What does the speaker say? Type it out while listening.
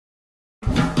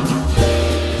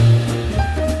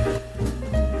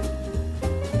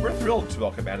thrilled to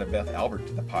welcome Annabeth Albert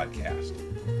to the podcast.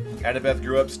 Annabeth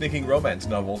grew up sneaking romance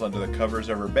novels under the covers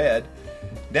of her bed.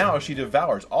 Now she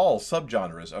devours all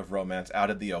subgenres of romance out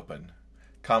in the open.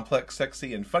 Complex,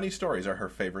 sexy, and funny stories are her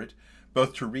favorite,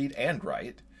 both to read and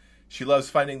write. She loves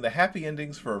finding the happy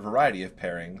endings for a variety of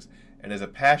pairings, and is a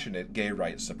passionate gay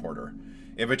rights supporter.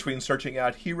 In between searching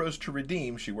out heroes to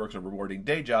redeem, she works a rewarding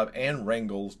day job and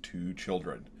wrangles 2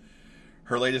 children.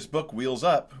 Her latest book, Wheels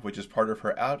Up, which is part of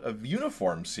her Out of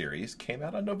Uniform series, came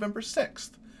out on November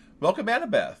 6th. Welcome,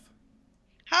 Annabeth.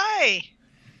 Hi.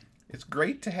 It's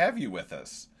great to have you with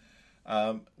us.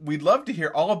 We'd love to hear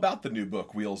all about the new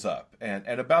book, Wheels Up, and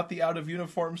about the Out of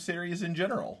Uniform series in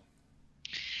general.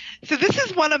 So this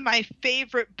is one of my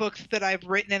favorite books that I've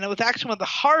written, and it was actually one of the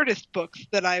hardest books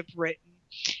that I've written.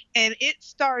 And it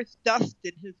stars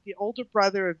Dustin, who's the older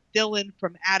brother of Dylan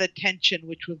from At Attention,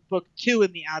 which was book 2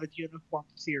 in the Out of Uniform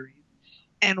series.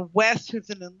 And Wes, who's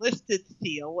an enlisted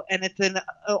SEAL, and it's an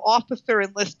officer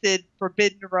enlisted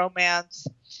forbidden romance.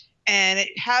 And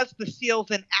it has the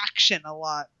SEALs in action a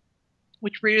lot,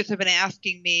 which readers have been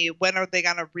asking me, when are they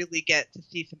going to really get to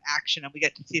see some action? And we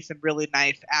get to see some really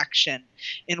nice action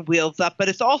in Wheels Up. But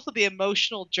it's also the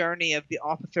emotional journey of the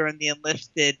officer and the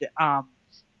enlisted,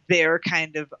 their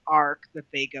kind of arc that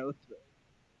they go through.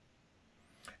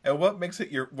 And what makes it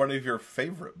one of your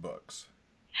favorite books?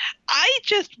 I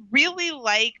just really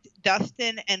liked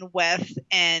Dustin and Wes,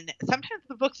 and sometimes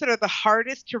the books that are the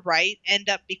hardest to write end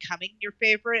up becoming your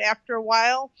favorite after a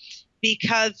while,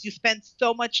 because you spend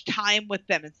so much time with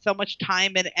them and so much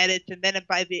time in edits, and then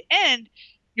by the end,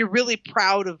 you're really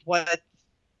proud of what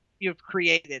you've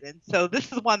created. And so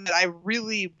this is one that I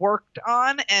really worked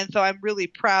on, and so I'm really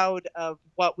proud of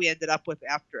what we ended up with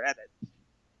after edits.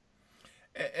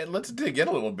 And let's dig in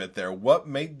a little bit there. What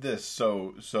made this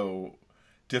so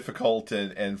difficult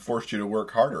and forced you to work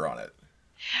harder on it?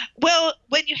 Well,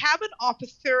 when you have an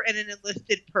officer and an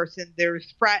enlisted person,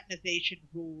 there's fraternization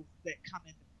rules that come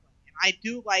into play. And I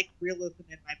do like realism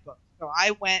in my book. So I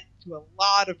went to a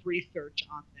lot of research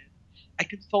on this. I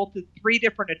consulted 3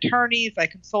 different attorneys. I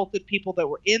consulted people that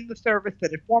were in the service, that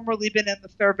had formerly been in the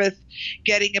service,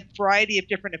 getting a variety of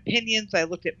different opinions. I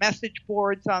looked at message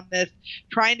boards on this,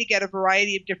 trying to get a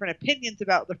variety of different opinions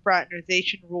about the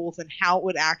fraternization rules and how it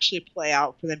would actually play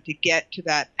out for them to get to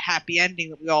that happy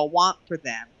ending that we all want for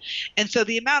them. And so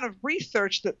the amount of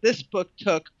research that this book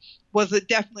took was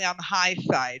definitely on the high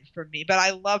side for me, but I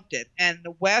loved it. And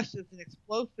Wes is an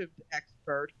explosives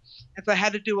expert, and so I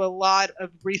had to do a lot of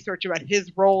research about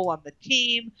his role on the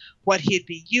team, what he'd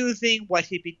be using, what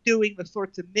he'd be doing, the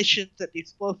sorts of missions that the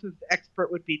explosives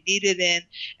expert would be needed in.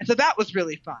 And so that was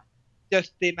really fun,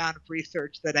 just the amount of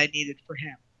research that I needed for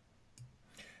him.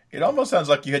 It almost sounds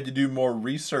like you had to do more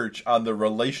research on the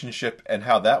relationship and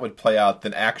how that would play out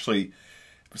than actually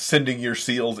sending your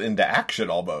SEALs into action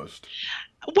almost.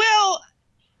 Well,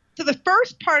 so the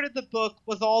first part of the book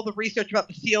was all the research about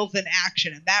the SEALs in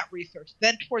action and that research.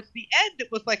 Then towards the end,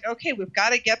 it was like, okay, we've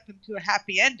got to get them to a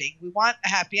happy ending. We want a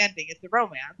happy ending. It's a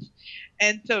romance.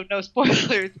 And so no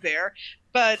spoilers there.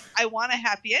 But I want a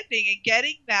happy ending. And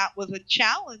getting that was a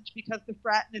challenge because the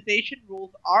fraternization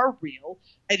rules are real.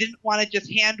 I didn't want to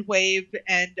just hand wave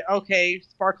and, okay,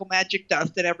 sparkle magic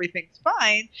dust and everything's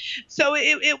fine. So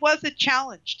it was a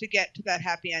challenge to get to that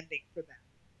happy ending for them.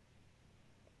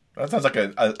 That sounds like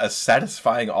a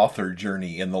satisfying author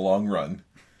journey in the long run.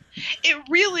 It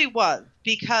really was,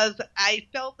 because I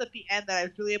felt at the end that I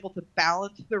was really able to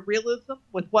balance the realism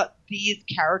with what these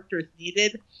characters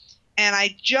needed. And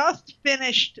I just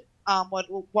finished what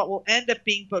will end up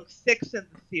being book 6 in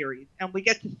the series. And we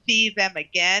get to see them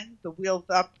again, the Wheels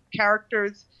Up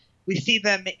characters. We see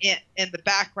them in the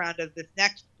background of this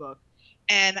next book.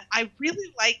 And I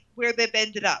really like where they've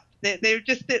ended up.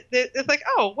 It's like,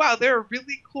 oh, wow, they're a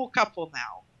really cool couple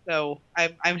now. So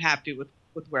I'm happy with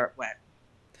where it went.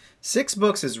 6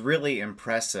 books is really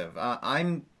impressive.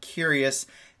 I'm curious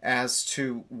as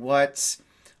to what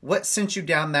sent you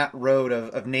down that road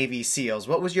of Navy SEALs.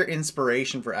 What was your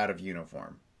inspiration for Out of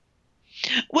Uniform?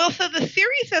 Well, so the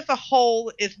series as a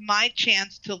whole is my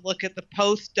chance to look at the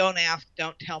post, don't ask,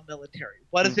 don't tell military.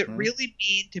 What does it really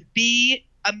mean to be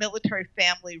a military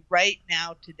family right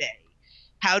now today?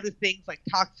 How do things like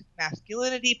toxic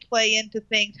masculinity play into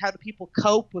things? How do people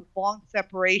cope with long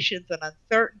separations and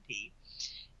uncertainty?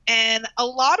 And a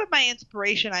lot of my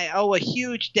inspiration, I owe a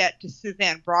huge debt to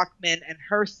Suzanne Brockman and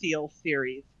her SEAL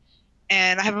series.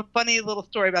 And I have a funny little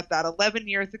story about that. 11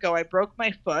 years ago, I broke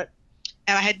my foot,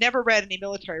 and I had never read any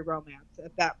military romance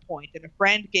at that point. And a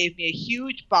friend gave me a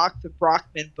huge box of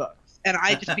Brockman books, and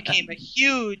I just became a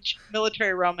huge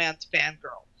military romance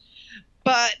fangirl.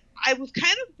 But I was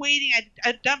kind of waiting.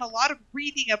 I'd done a lot of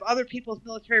reading of other people's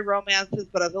military romances,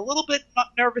 but I was a little bit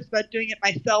nervous about doing it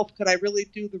myself. Could I really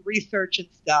do the research and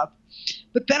stuff?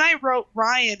 But then I wrote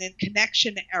Ryan in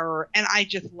Connection Error, and I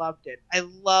just loved it. I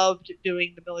loved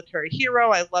doing the military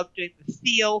hero. I loved doing the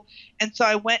SEAL. And so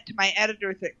I went to my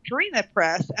editors at Carina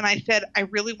Press, and I said, I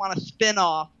really want to spin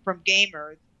off from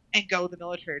Gamers and go the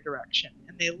military direction.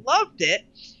 And they loved it.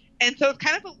 And so it's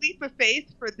kind of a leap of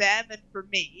faith for them and for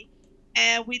me.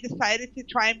 And we decided to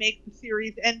try and make the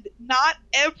series. And not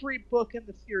every book in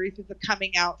the series is a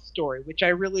coming out story, which I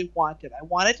really wanted. I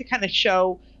wanted to kind of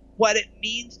show what it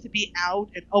means to be out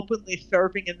and openly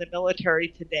serving in the military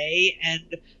today,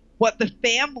 and what the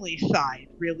family side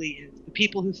really is. The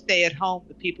people who stay at home,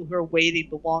 the people who are waiting,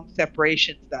 the long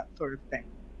separations, that sort of thing.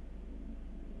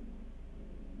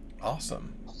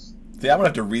 Awesome. See, I'm going to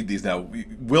have to read these now.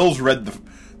 Will's read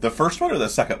the first one or the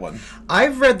second one?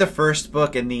 I've read the first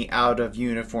book in the Out of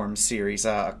Uniform series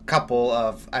I think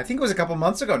it was a couple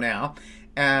months ago now.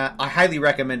 I highly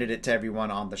recommended it to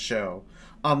everyone on the show.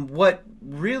 What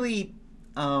really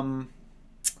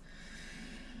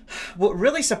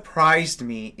surprised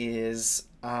me is,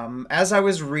 as I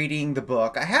was reading the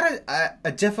book, I had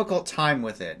a difficult time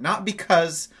with it. Not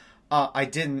because I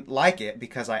didn't like it,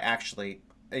 because I actually,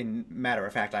 in matter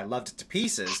of fact, I loved it to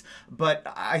pieces. But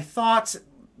I thought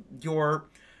your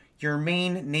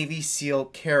main Navy SEAL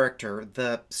character,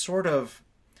 the sort of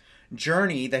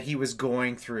journey that he was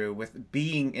going through with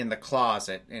being in the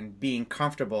closet and being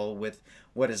comfortable with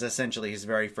what is essentially his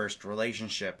very first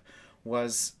relationship,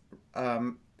 was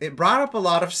it brought up a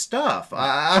lot of stuff,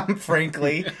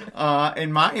 frankly,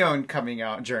 in my own coming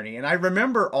out journey. And I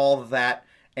remember all that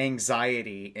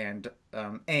anxiety and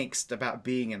angst about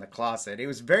being in the closet. It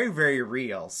was very, very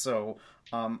real. So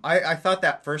I thought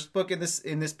that first book in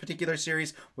this particular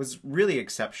series was really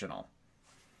exceptional.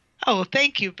 Oh,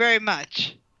 thank you very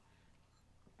much.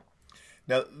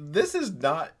 Now, this is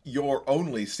not your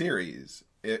only series.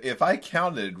 If I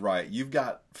counted right, you've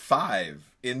got 5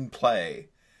 in play.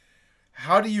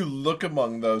 How do you look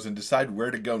among those and decide where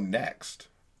to go next?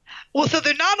 Well, so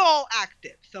they're not all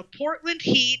active. So Portland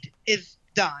Heat is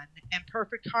done, and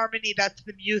Perfect Harmony, that's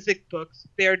the music books,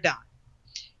 they're done.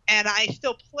 And I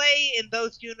still play in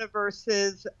those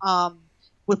universes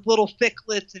with little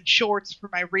ficlets and shorts for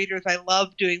my readers. I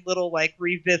love doing little like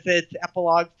revisits,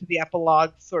 epilogues to the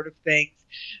epilogues sort of things.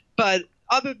 But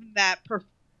other than that,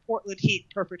 Portland Heat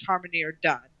and Perfect Harmony are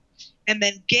done. And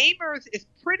then Gamers is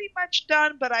pretty much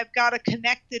done, but I've got a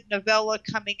connected novella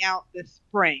coming out this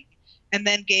spring. And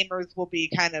then Gamers will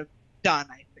be kind of done,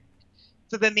 I think.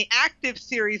 So then the active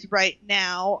series right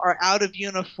now are Out of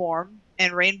Uniform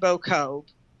and Rainbow Cove.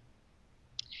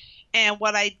 And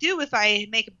what I do is I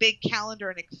make a big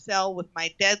calendar in Excel with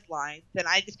my deadlines, and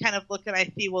I just kind of look and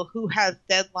I see, well, who has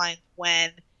deadlines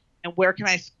when, and where can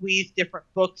I squeeze different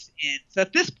books in. So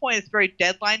at this point, it's very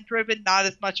deadline driven, not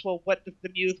as much, well, what does the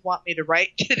muse want me to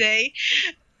write today?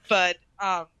 But,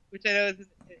 which I know is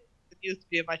the muse would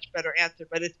be a much better answer,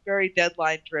 but it's very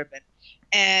deadline driven.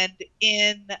 And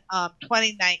in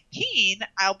 2019,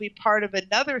 I'll be part of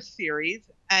another series.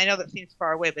 I know that seems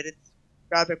far away, but it's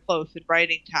rather close in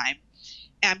writing time.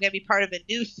 And I'm going to be part of a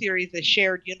new series, a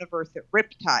shared universe at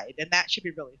Riptide, and that should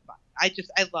be really fun. I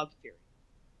love series.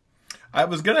 I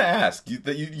was going to ask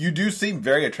that you do seem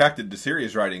very attracted to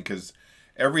series writing, because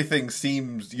everything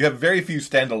seems, you have very few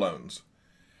standalones.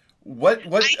 I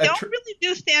don't really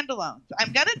do standalones.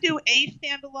 I'm going to do a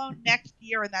standalone next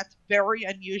year, and that's very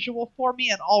unusual for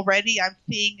me. And already I'm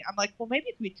like, well, maybe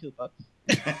it could be 2 books.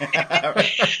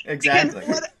 Exactly.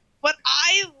 What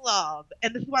I love,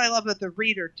 and this is what I love about the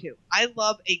reader too, I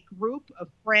love a group of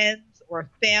friends or a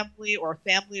family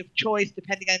of choice,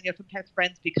 depending on, sometimes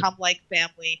friends become like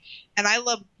family, and I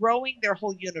love growing their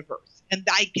whole universe. And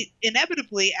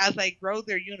inevitably, as I grow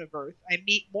their universe, I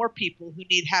meet more people who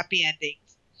need happy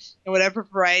endings, in whatever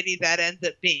variety that ends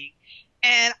up being.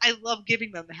 And I love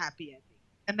giving them the happy ending.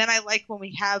 And then I like when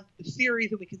we have the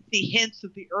series and we can see hints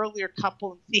of the earlier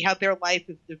couple and see how their life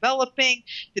is developing.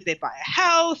 Did they buy a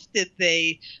house? Did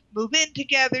they move in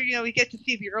together? We get to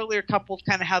see the earlier couples,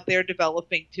 kind of how they're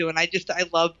developing too. And I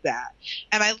love that.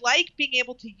 And I like being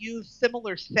able to use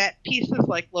similar set pieces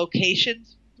like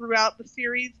locations throughout the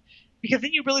series, because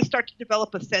then you really start to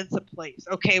develop a sense of place.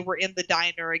 Okay, we're in the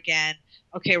diner again.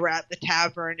 Okay, we're at the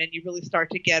tavern, and you really start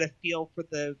to get a feel for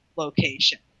the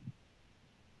location.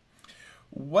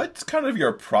 What's kind of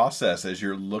your process as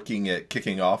you're looking at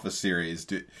kicking off a series?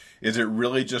 Is it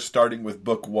really just starting with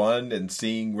book 1 and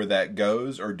seeing where that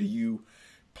goes, or do you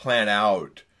plan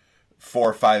out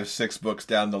 4, 5, 6 books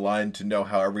down the line to know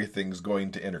how everything's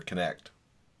going to interconnect?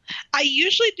 I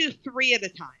usually do 3 at a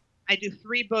time. I do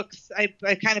 3 books. I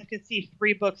kind of can see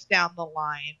 3 books down the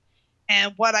line.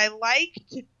 And what I like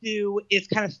to do is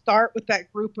kind of start with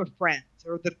that group of friends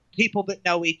or the people that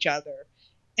know each other.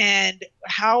 And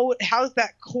how's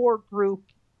that core group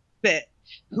fit?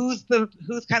 Who's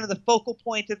kind of the focal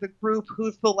point of the group?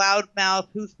 Who's the loudmouth?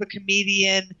 Who's the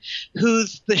comedian?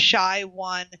 Who's the shy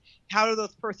one? How are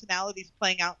those personalities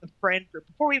playing out in the friend group?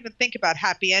 Before we even think about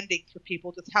happy endings for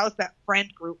people, just how's that friend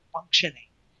group functioning?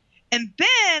 And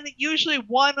then usually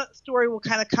one story will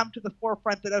kind of come to the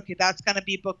forefront that, okay, that's going to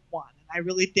be book 1. And I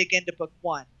really dig into book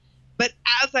 1. But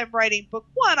as I'm writing book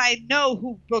 1, I know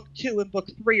who book 2 and book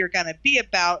 3 are going to be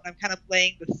about. And I'm kind of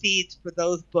laying the seeds for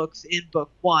those books in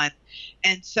book 1.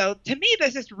 And so to me,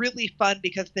 that's just really fun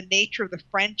because the nature of the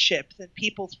friendships and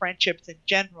people's friendships in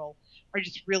general are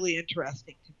just really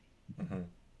interesting to me. Mm-hmm.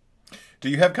 Do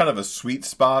you have kind of a sweet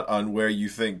spot on where you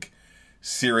think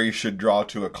series should draw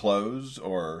to a close,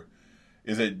 or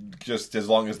is it just as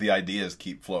long as the ideas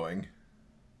keep flowing?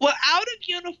 Well, Out of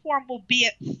Uniform will be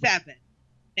at 7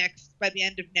 by the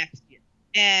end of next year.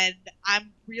 And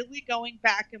I'm really going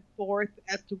back and forth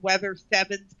as to whether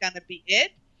 7's going to be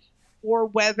it or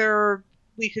whether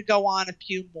we could go on a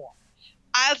few more.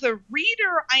 As a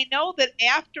reader, I know that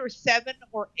after 7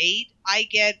 or 8, I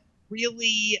get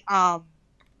really kind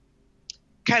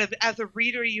of, as a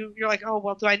reader, you're like, oh,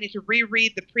 well, do I need to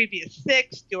reread the previous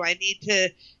 6? Do I need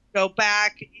to go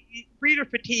back? Reader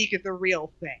fatigue is a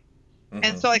real thing. Mm-hmm.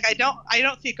 And so like I don't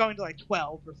see it going to like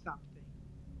 12 or something.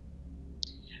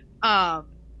 And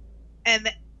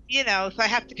so I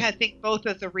have to kind of think both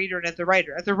as a reader and as a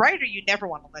writer. As a writer, you never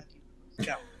want to let the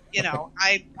universe go.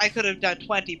 I could have done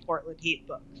 20 Portland Heat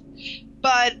books.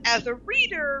 But as a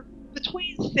reader,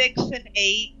 between 6 and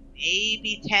 8,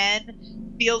 maybe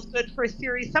 10 feels good for a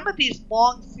series. Some of these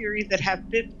long series that have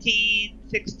 15,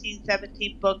 16,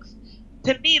 17 books,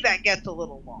 to me, that gets a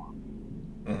little long.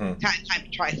 Mm-hmm. Time to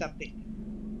try something.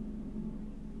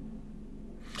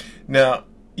 Now,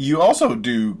 you also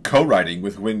do co-writing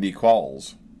with Wendy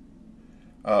Qualls.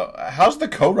 How's the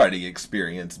co-writing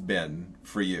experience been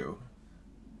for you?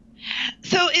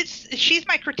 So she's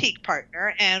my critique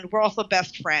partner, and we're also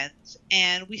best friends.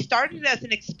 And we started as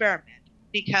an experiment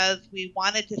because we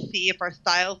wanted to see if our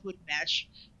styles would mesh.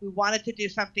 We wanted to do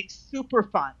something super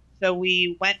fun. So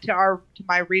we went to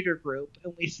my reader group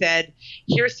and we said,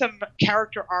 here's some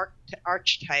character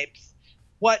archetypes.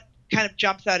 What kind of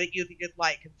jumps out at you that you'd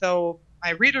like? And so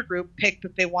my reader group picked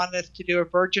that they wanted us to do a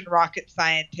virgin rocket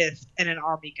scientist and an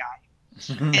army guy.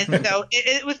 And so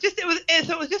it was just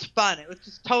fun. It was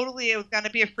just totally, it was going to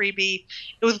be a freebie.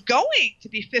 It was going to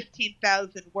be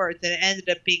 15,000 words and it ended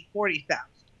up being 40,000.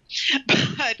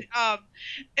 But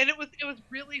and it was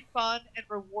really fun and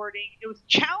rewarding. It was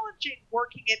challenging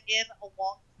working it in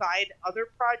alongside other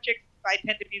projects. I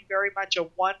tend to be very much a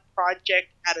one project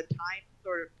at a time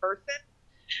sort of person.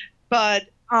 But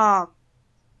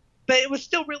it was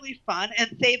still really fun,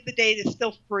 and Save the Date is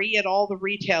still free at all the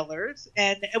retailers.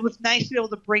 And it was nice to be able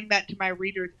to bring that to my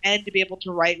readers and to be able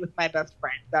to write with my best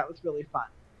friend. That was really fun.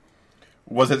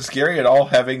 Was it scary at all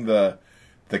having the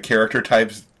character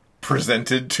types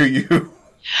presented to you?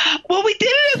 Well, we did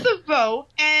it as a vote,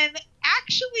 and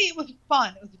actually it was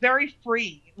fun. It was very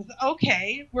free. It was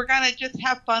okay. We're going to just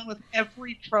have fun with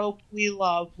every trope we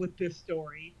love with this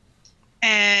story.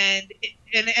 And it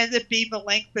ended up being the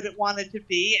length that it wanted to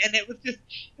be. And it was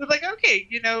like, okay,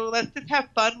 let's just have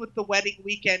fun with the wedding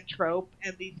weekend trope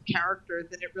and these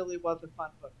characters. And it really was a fun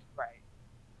book to write.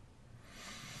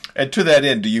 And to that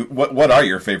end, what are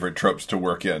your favorite tropes to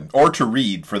work in, or to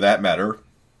read for that matter?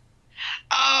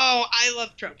 Oh, I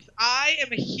love tropes. I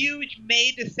am a huge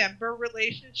May-December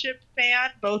relationship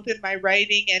fan, both in my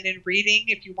writing and in reading.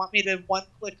 If you want me to one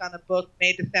click on a book,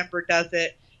 May-December does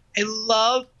it. I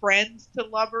love friends to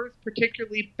lovers,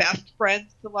 particularly best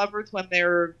friends to lovers when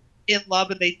they're in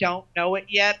love and they don't know it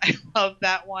yet. I love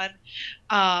that one.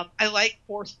 I like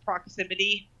forced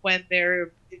proximity when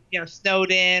they're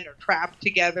snowed in or trapped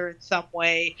together in some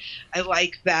way. I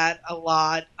like that a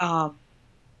lot. Trying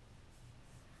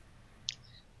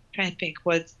to think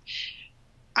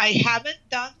I haven't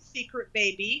done Secret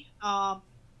Baby.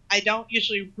 I don't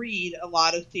usually read a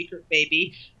lot of Secret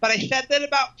Baby, but I said that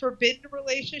about forbidden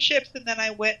relationships, and then I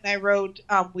went and I wrote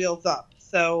Wheels Up.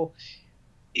 So,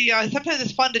 sometimes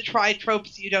it's fun to try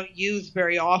tropes you don't use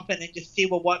very often and just see,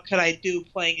 well, what could I do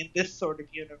playing in this sort of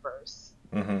universe?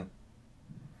 Mm-hmm.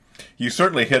 You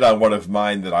certainly hit on one of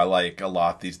mine that I like a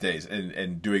lot these days,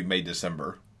 and doing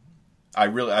May-December.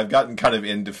 I've gotten kind of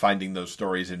into finding those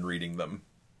stories and reading them.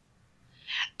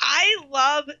 I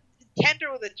love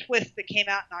Tender with a Twist that came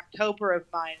out in October of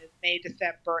mine is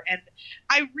May-December, and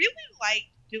I really liked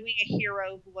doing a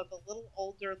hero who was a little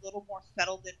older, a little more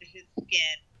settled into his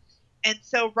skin. And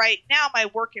so right now my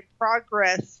work in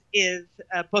progress is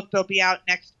a book that'll be out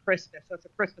next Christmas. So it's a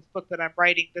Christmas book that I'm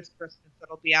writing this Christmas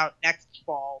that'll be out next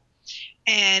fall.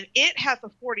 And it has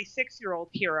a 46-year-old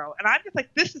hero. And I'm just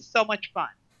like, this is so much fun.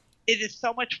 It is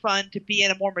so much fun to be in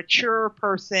a more mature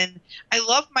person. I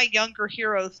love my younger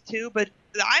heroes too, but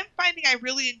I'm finding I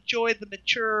really enjoy the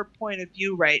mature point of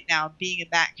view right now, being in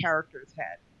that character's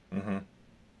head.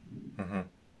 Mm-hmm. Mm-hmm.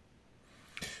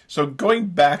 So going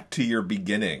back to your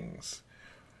beginnings,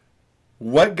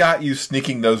 what got you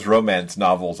sneaking those romance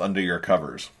novels under your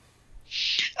covers?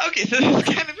 Okay, so this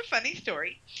is kind of a funny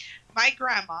story. My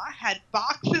grandma had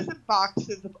boxes and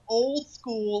boxes of old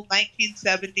school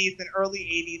 1970s and early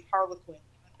 80s Harlequins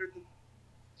under the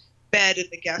bed in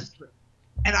the guest room.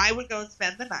 And I would go and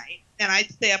spend the night, and I'd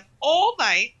stay up all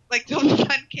night, like till the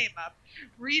sun came up,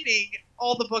 reading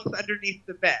all the books underneath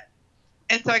the bed.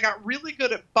 And so I got really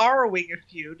good at borrowing a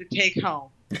few to take home.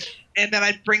 And then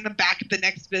I'd bring them back at the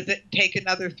next visit and take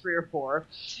another 3 or 4.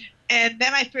 And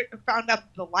then I found out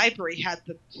that the library had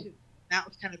them too. That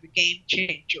was kind of a game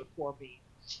changer for me.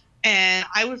 And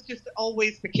I was just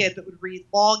always the kid that would read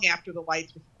long after the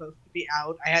lights were supposed to be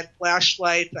out. I had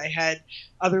flashlights. I had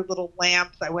other little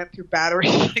lamps. I went through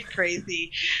batteries like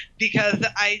crazy because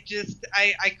I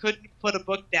couldn't put a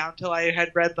book down till I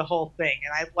had read the whole thing.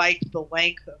 And I liked the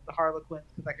length of the Harlequins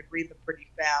because I could read them pretty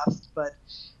fast. But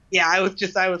yeah, I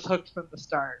was hooked from the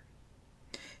start.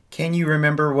 Can you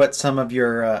remember what some of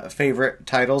your favorite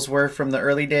titles were from the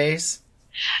early days?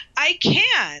 I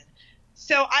can.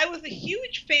 So I was a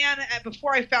huge fan,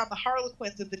 before I found the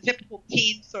Harlequins, of the typical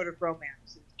teen sort of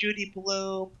romances. Judy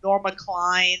Blume, Norma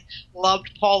Klein,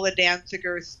 loved Paula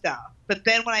Danziger's stuff. But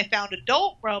then when I found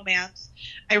adult romance,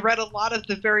 I read a lot of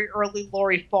the very early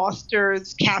Laurie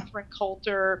Fosters, Catherine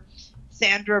Coulter,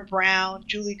 Sandra Brown,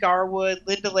 Julie Garwood,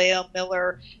 Linda Leo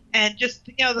Miller, and just,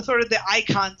 the sort of the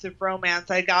icons of romance.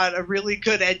 I got a really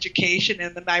good education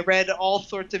in them. I read all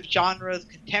sorts of genres: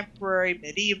 contemporary,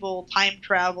 medieval, time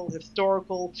travel,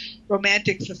 historical,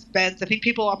 romantic suspense. I think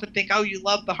people often think, oh, you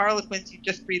love the Harlequins, you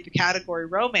just read the category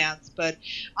romance. But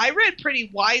I read pretty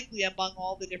widely among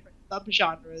all the different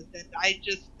subgenres, and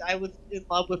I was in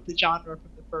love with the genre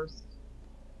from the first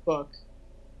book.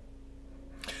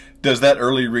 Does that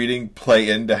early reading play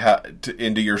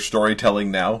into your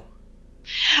storytelling now?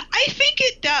 I think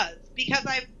it does, because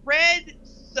I've read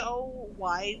so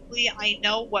widely. I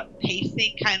know what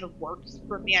pacing kind of works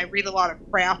for me. I read a lot of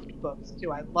craft books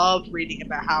too. I love reading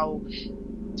about how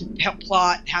to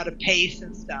plot, how to pace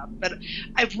and stuff. But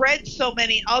I've read so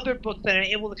many other books that I'm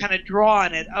able to kind of draw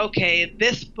on it. Okay, in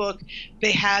this book,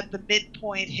 they had the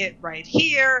midpoint hit right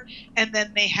here, and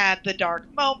then they had the dark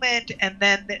moment, and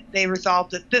then they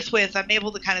resolved it this way. So I'm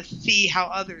able to kind of see how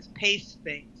others pace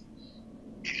things.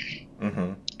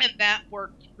 Mm-hmm. And that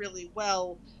worked really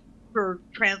well for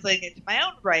translating it to my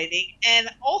own writing. And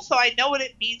also, I know what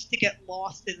it means to get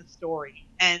lost in a story,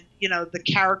 and the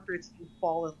characters you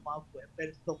fall in love with. That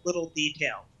it's the little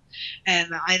details.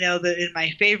 And I know that in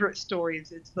my favorite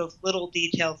stories, it's those little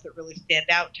details that really stand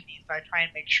out to me. So I try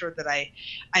and make sure that I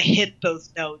hit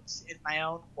those notes in my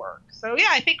own work. So yeah,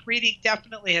 I think reading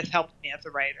definitely has helped me as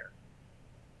a writer.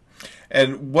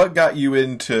 And what got you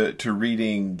into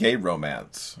reading gay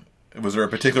romance? Was there a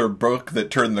particular book that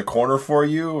turned the corner for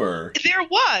you, or? There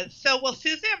was.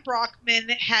 Suzanne Brockman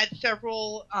had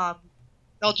several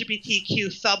LGBTQ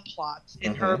subplots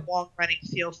in her long-running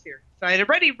Seal series. So I had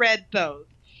already read those.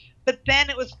 But then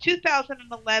it was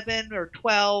 2011 or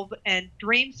 12, and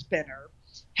Dream Spinner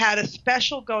had a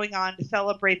special going on to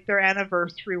celebrate their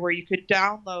anniversary where you could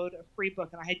download a free book.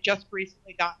 And I had just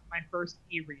recently gotten my first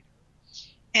e-reader.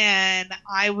 And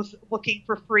I was looking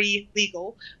for free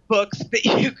legal books that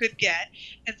you could get.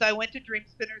 And so I went to Dream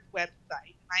Spinner's website,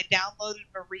 and I downloaded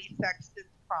Marie Sexton's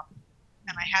Promises.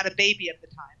 And I had a baby at the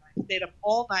time. I stayed up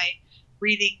all night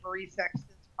reading Marie Sexton's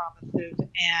Promises,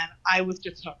 and I was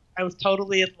just hooked. I was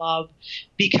totally in love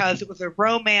because it was a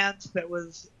romance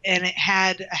and it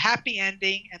had a happy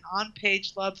ending and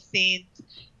on-page love scenes.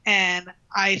 And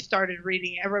I started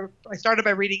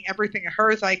by reading everything of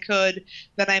hers I could.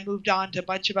 Then I moved on to a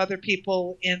bunch of other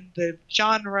people in the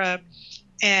genre.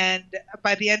 And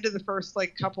by the end of the first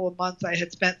couple of months, I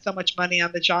had spent so much money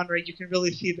on the genre. You can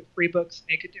really see that free books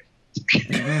make a difference.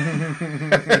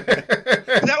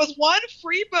 That was one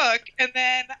free book, and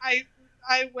then I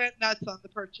went nuts on the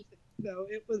purchasing. So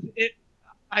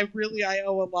I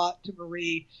owe a lot to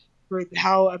Marie for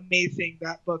how amazing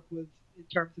that book was, in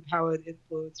terms of how it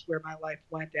influenced where my life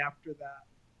went after that.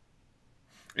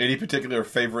 Any particular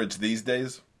favorites these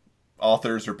days?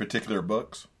 Authors or particular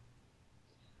books?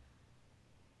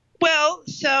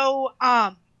 So,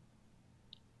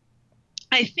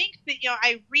 I think that,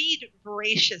 I read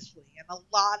voraciously, and a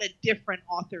lot of different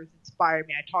authors inspire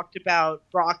me. I talked about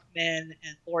Brockman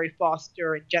and Laurie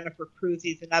Foster and Jennifer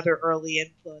Cruzy's another early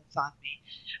influence on me.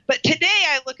 But today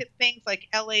I look at things like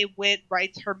L.A. Witt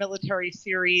writes her military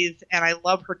series, and I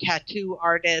love her tattoo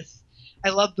artist. I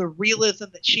love the realism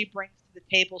that she brings to the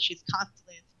table. She's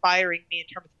constantly inspiring me in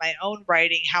terms of my own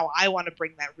writing, how I want to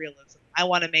bring that realism. I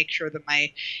want to make sure that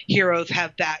my heroes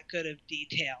have that good of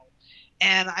detail.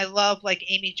 And I love like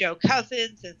Amy Jo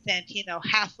Cousins and Santino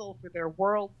Hassel for their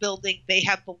world building. They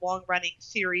have the long running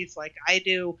series like I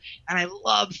do. And I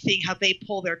love seeing how they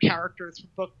pull their characters from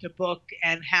book to book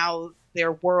and how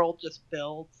their world just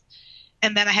builds.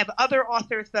 And then I have other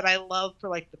authors that I love for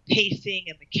like the pacing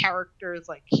and the characters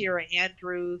like Kira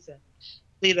Andrews and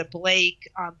Lita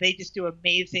Blake. They just do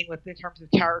amazing in terms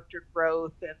of character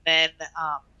growth. And then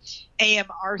A.M.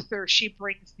 Arthur, she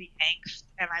brings the angst,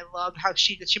 and I love how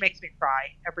she makes me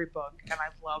cry every book, and I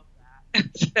love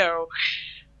that. So,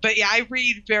 but yeah, I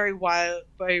read very widely.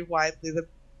 The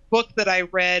book that I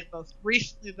read most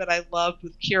recently that I loved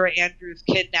was Kira Andrews'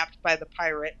 Kidnapped by the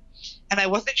Pirate, and I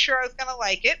wasn't sure I was going to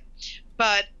like it,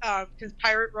 but because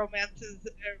pirate romances,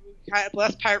 the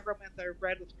last pirate romance I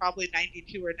read was probably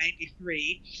 92 or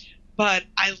 93, but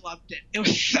I loved it. It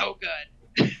was so good.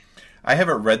 I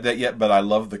haven't read that yet, but I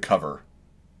love the cover.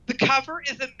 The cover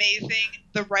is amazing.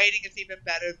 The writing is even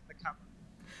better than the cover.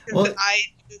 Well, and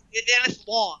it's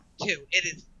long, too. It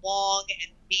is long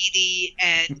and meaty,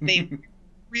 and they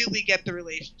really get the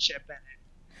relationship in it.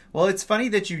 Well, it's funny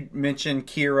that you mentioned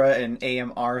Kira and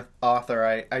A.M.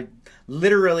 Arthur. I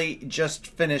literally just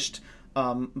finished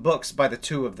books by the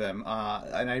two of them,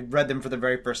 and I read them for the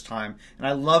very first time, and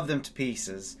I love them to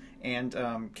pieces. And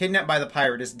Kidnapped by the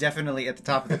Pirate is definitely at the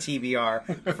top of the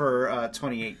TBR for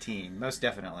 2018, most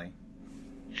definitely.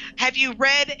 Have you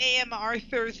read A.M.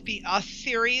 Arthur's The Us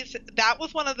series? That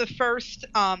was one of the first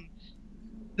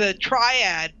the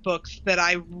Triad books that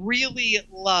I really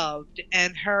loved,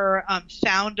 and her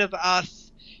Sound of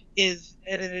Us is,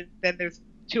 and then there's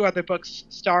two other books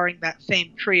starring that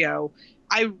same trio.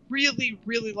 I really,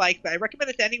 really like that. I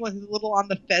recommend it to anyone who's a little on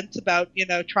the fence about,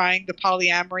 trying the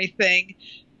polyamory thing.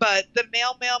 But the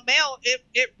male,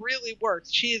 it really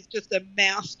works. She is just a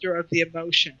master of the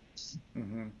emotions.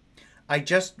 Mm-hmm. I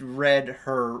just read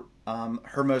her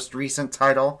most recent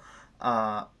title.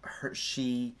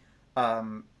 She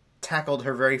tackled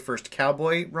her very first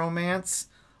cowboy romance.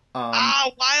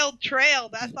 Wild Trail.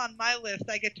 That's on my list.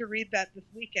 I get to read that this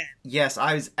weekend. Yes,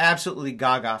 I was absolutely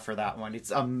gaga for that one.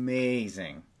 It's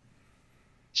amazing.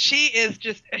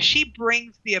 She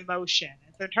brings the emotion.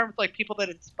 In terms of like people that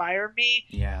inspire me,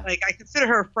 yeah. Like I consider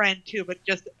her a friend too, but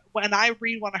just when I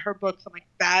read one of her books, I'm like,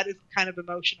 that is the kind of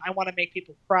emotion I want to make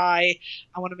people cry.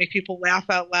 I want to make people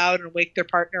laugh out loud and wake their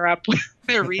partner up when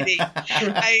they're reading.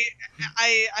 I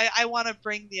want to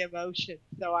bring the emotion,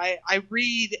 so I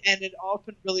read, and it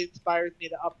often really inspires me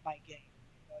to up my game.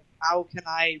 Like, how can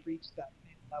I reach that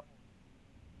same level?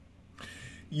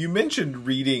 You mentioned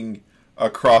reading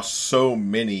across so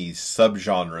many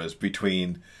subgenres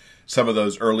between some of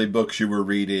those early books you were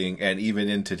reading and even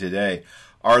into today.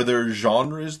 Are there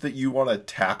genres that you want to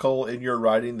tackle in your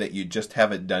writing that you just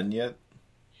haven't done yet?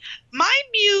 My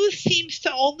muse seems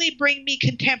to only bring me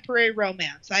contemporary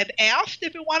romance. I've asked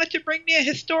if it wanted to bring me a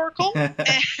historical, and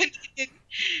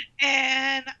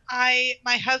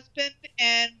my husband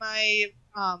and my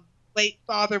late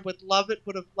father would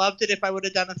have loved it if I would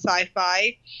have done a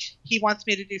sci-fi. He wants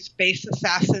me to do space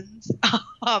assassins,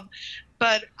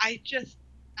 but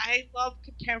I love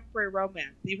contemporary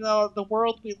romance, even though the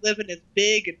world we live in is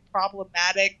big and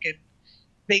problematic and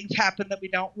things happen that we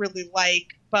don't really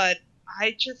like. But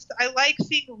I like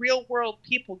seeing real world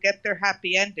people get their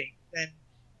happy endings. And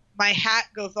my hat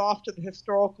goes off to the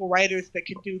historical writers that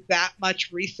can do that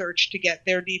much research to get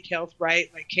their details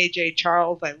right, like KJ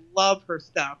Charles. I love her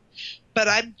stuff. But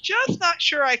I'm just not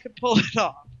sure I could pull it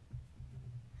off.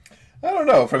 I don't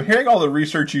know. From hearing all the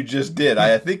research you just did,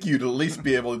 I think you'd at least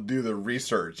be able to do the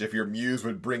research if your muse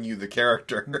would bring you the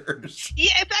characters.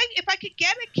 Yeah, if I could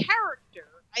get a character,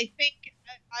 I think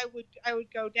I would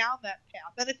go down that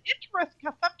path. And it's interesting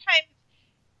how sometimes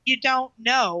you don't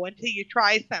know until you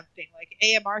try something. Like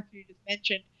A.M. Arthur, you just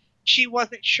mentioned, she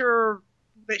wasn't sure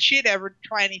that she'd ever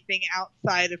try anything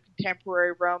outside of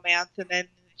contemporary romance, and then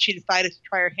she decided to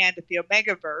try her hand at the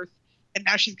Omegaverse, and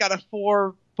now she's got a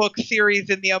 4-book series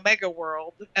in the Omega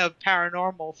world of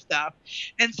paranormal stuff.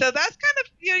 And so that's kind of,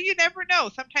 you never know.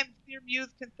 Sometimes your muse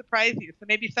can surprise you. So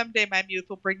maybe someday my muse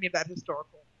will bring me that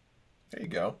historical. There you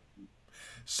go.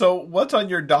 So what's on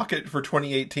your docket for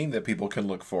 2018 that people can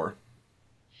look for?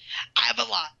 have a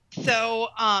lot. So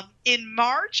in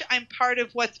March, I'm part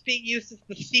of what's being used as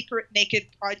the Secret Naked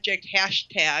Project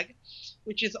hashtag,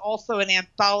 which is also an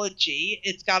anthology.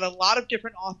 It's got a lot of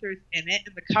different authors in it,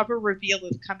 and the cover reveal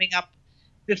is coming up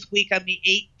this week on the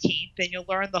 18th, and you'll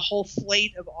learn the whole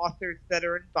slate of authors that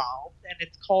are involved, and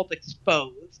it's called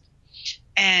Exposed.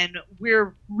 And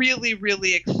we're really,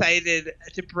 really excited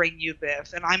to bring you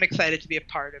this, and I'm excited to be a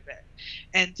part of it.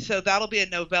 And so that'll be a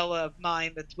novella of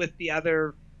mine that's with the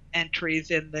other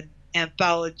entries in the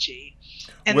anthology.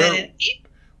 And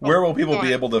where will people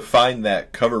be able to find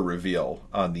that cover reveal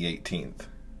on the 18th?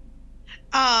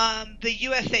 The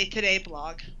USA Today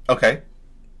blog. Okay,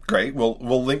 great.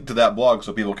 We'll link to that blog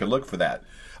so people can look for that.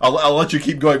 I'll let you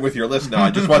keep going with your list now.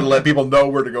 I just want to let people know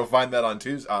where to go find that on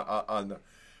Tuesday.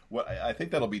 I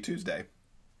think that'll be Tuesday.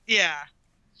 Yeah.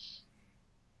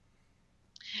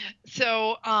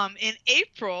 So in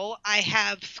April, I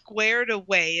have Squared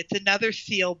Away. It's another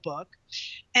Seal book,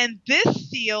 and this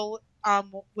Seal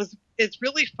is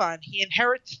really fun. He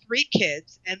inherits 3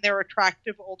 kids and their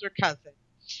attractive older cousin.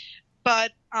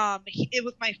 But it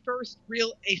was my first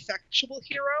real asexual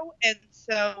hero, and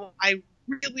so I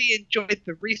really enjoyed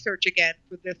the research again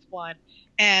for this one.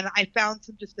 And I found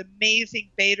some just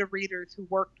amazing beta readers who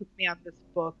worked with me on this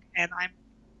book, and I'm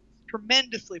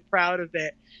tremendously proud of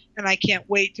it. And I can't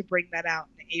wait to bring that out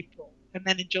in April. And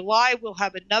then in July, we'll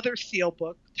have another Seal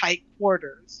book, Tight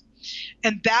Quarters.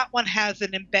 And that one has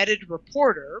an embedded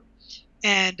reporter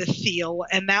and a Seal.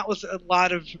 And that was a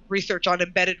lot of research on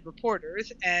embedded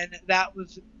reporters. And that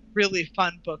was really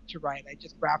fun book to write. I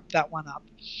just wrapped that one up.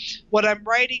 What I'm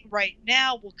writing right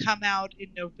now will come out in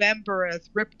November as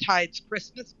Riptide's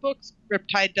Christmas books.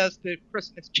 Riptide does the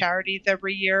Christmas charities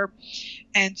every year,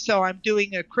 and so I'm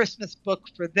doing a Christmas book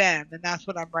for them, and that's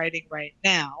what I'm writing right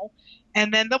now.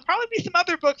 And then there'll probably be some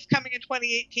other books coming in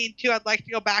 2018 too. I'd like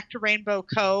to go back to Rainbow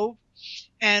Cove,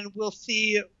 and we'll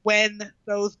see when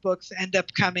those books end up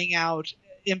coming out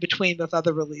in between those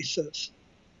other releases.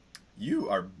 You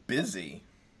are busy.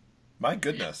 My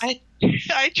goodness.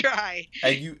 I try.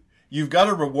 And you've got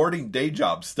a rewarding day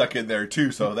job stuck in there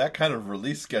too, so that kind of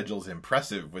release schedule is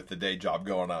impressive with the day job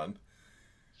going on.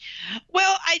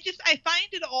 Well, I find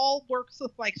it all works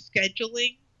with like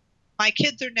scheduling. My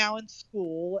kids are now in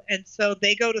school, and so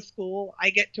they go to school, I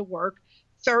get to work.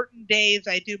 Certain days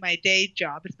I do my day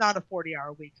job. It's not a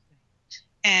 40-hour week thing.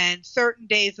 And certain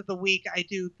days of the week I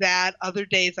do that. Other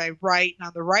days I write. And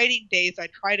on the writing days, I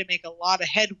try to make a lot of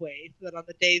headway so that on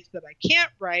the days that I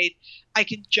can't write, I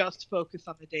can just focus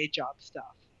on the day job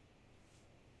stuff.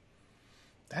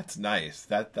 That's nice.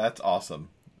 That's awesome.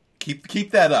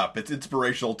 Keep that up. It's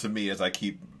inspirational to me as I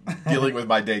keep dealing with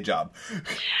my day job.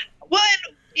 Well,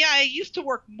 and, yeah, I used to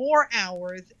work more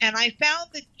hours, and I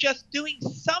found that just doing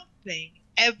something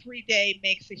every day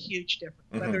makes a huge difference.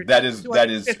 Mm-hmm.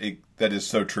 That is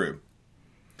so true.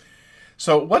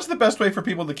 So what's the best way for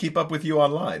people to keep up with you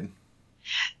online?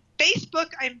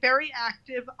 Facebook, I'm very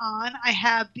active on. I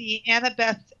have the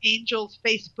Annabeth Angels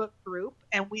Facebook group,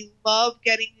 and we love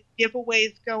getting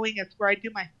giveaways going. It's where I do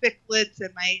my ficlets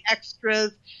and my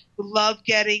extras. We love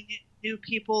getting new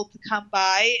people to come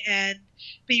by,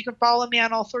 but you can follow me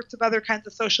on all sorts of other kinds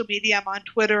of social media. I'm on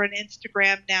Twitter and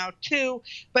Instagram now too.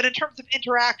 But in terms of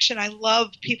interaction, I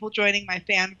love people joining my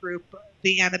fan group,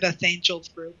 the Annabeth Angels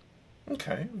group.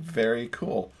 Okay, very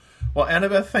cool. Well,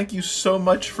 Annabeth, thank you so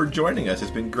much for joining us. It's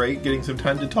been great getting some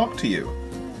time to talk to you.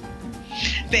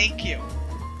 Thank you.